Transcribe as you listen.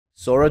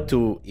Sora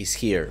 2 is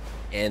here,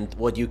 and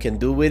what you can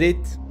do with it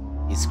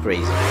is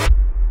crazy.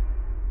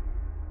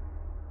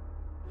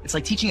 It's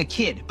like teaching a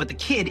kid, but the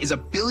kid is a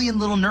billion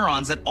little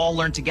neurons that all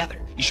learn together.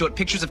 You show it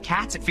pictures of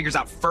cats, it figures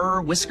out fur,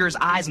 whiskers,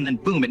 eyes, and then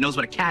boom, it knows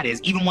what a cat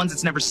is, even ones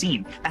it's never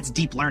seen. That's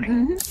deep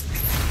learning.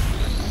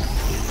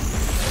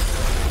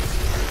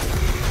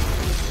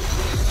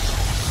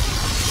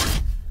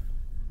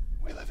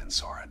 We live in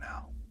Sora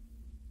now.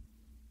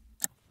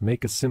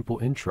 Make a simple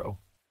intro.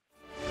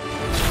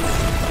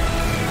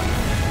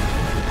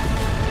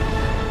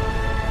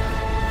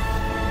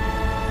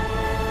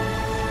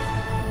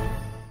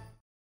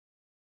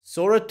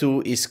 Sora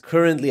 2 is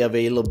currently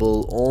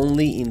available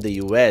only in the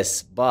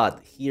US, but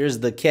here's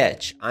the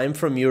catch. I'm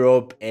from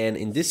Europe, and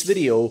in this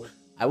video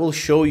I will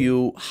show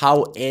you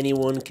how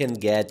anyone can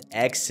get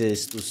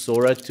access to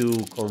Sora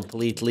 2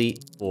 completely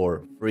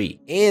for free.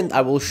 And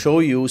I will show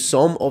you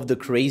some of the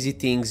crazy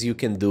things you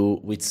can do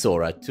with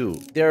Sora 2.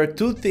 There are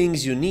two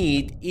things you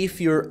need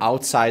if you're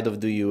outside of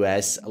the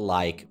US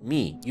like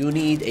me. You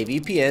need a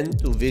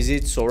VPN to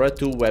visit Sora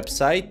 2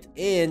 website,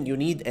 and you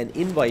need an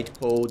invite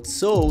code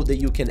so that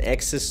you can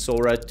access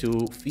Sora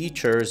 2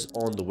 features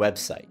on the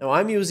website. Now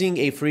I'm using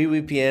a free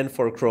VPN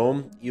for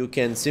Chrome. You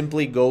can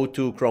simply go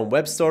to Chrome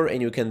Web Store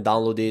and you can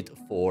download it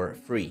for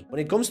free. When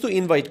it comes to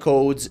invite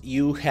codes,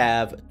 you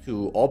have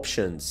two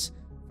options.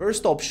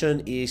 First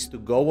option is to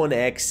go on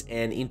X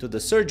and into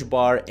the search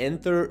bar,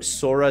 enter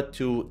Sora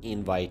 2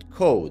 invite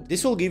code.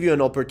 This will give you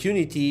an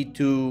opportunity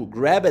to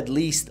grab at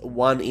least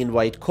one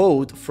invite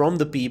code from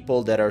the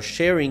people that are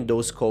sharing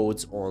those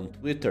codes on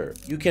Twitter.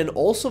 You can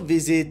also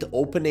visit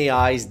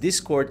OpenAI's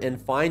Discord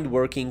and find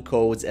working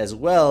codes as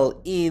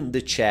well in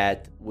the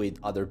chat with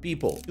other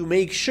people. To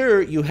make sure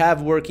you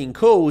have working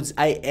codes,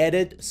 I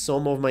added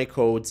some of my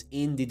codes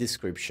in the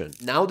description.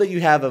 Now that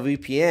you have a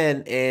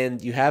VPN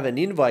and you have an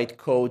invite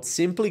code,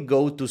 simply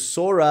go to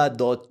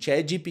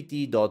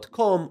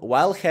sora.chatgpt.com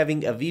while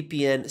having a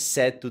VPN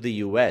set to the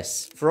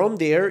US. From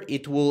there,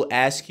 it will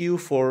ask you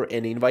for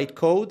an invite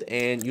code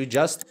and you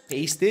just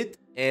paste it.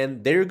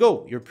 And there you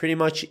go, you're pretty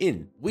much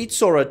in. With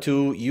Sora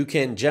 2, you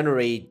can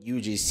generate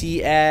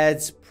UGC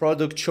ads,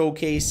 product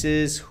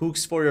showcases,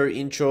 hooks for your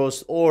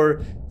intros, or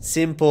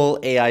simple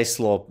AI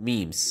slop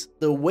memes.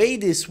 The way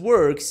this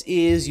works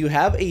is you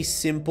have a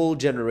simple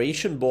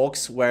generation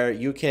box where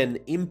you can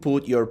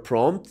input your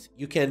prompt.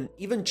 You can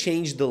even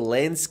change the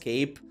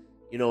landscape,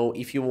 you know,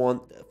 if you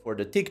want for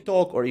the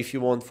TikTok or if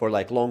you want for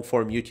like long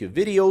form YouTube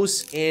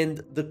videos.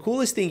 And the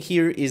coolest thing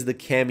here is the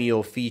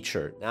cameo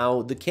feature.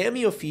 Now, the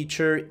cameo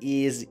feature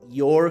is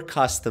your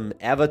custom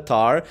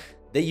avatar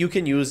that you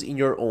can use in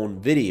your own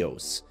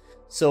videos.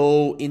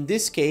 So in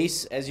this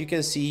case, as you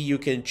can see, you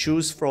can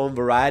choose from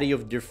variety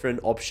of different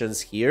options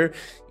here.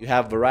 You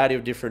have variety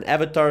of different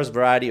avatars,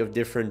 variety of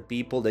different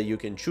people that you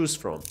can choose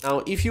from. Now,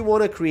 if you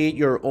want to create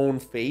your own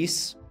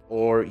face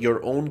or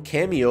your own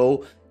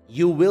cameo,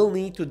 you will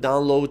need to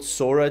download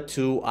Sora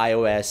 2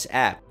 iOS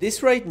app.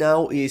 This right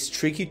now is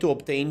tricky to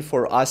obtain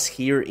for us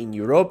here in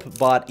Europe,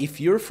 but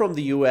if you're from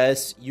the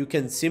US, you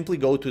can simply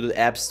go to the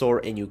App Store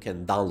and you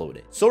can download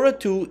it. Sora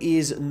 2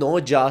 is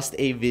not just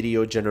a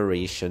video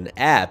generation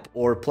app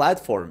or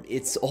platform,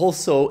 it's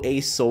also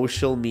a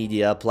social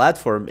media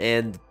platform,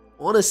 and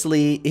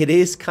honestly, it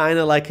is kind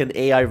of like an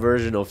AI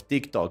version of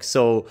TikTok.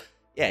 So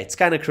yeah, it's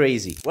kind of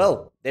crazy.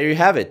 Well, there you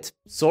have it.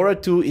 Sora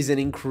 2 is an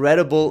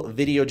incredible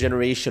video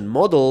generation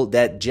model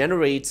that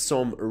generates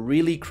some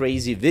really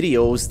crazy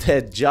videos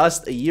that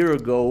just a year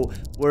ago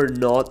were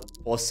not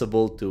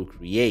possible to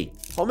create.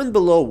 Comment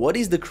below what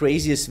is the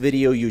craziest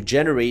video you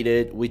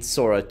generated with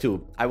Sora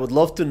 2. I would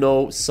love to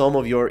know some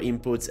of your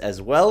inputs as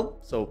well,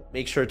 so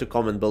make sure to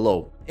comment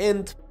below.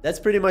 And that's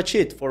pretty much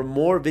it. For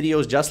more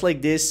videos just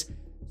like this,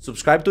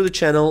 subscribe to the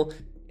channel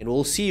and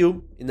we'll see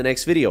you in the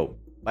next video.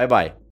 Bye bye.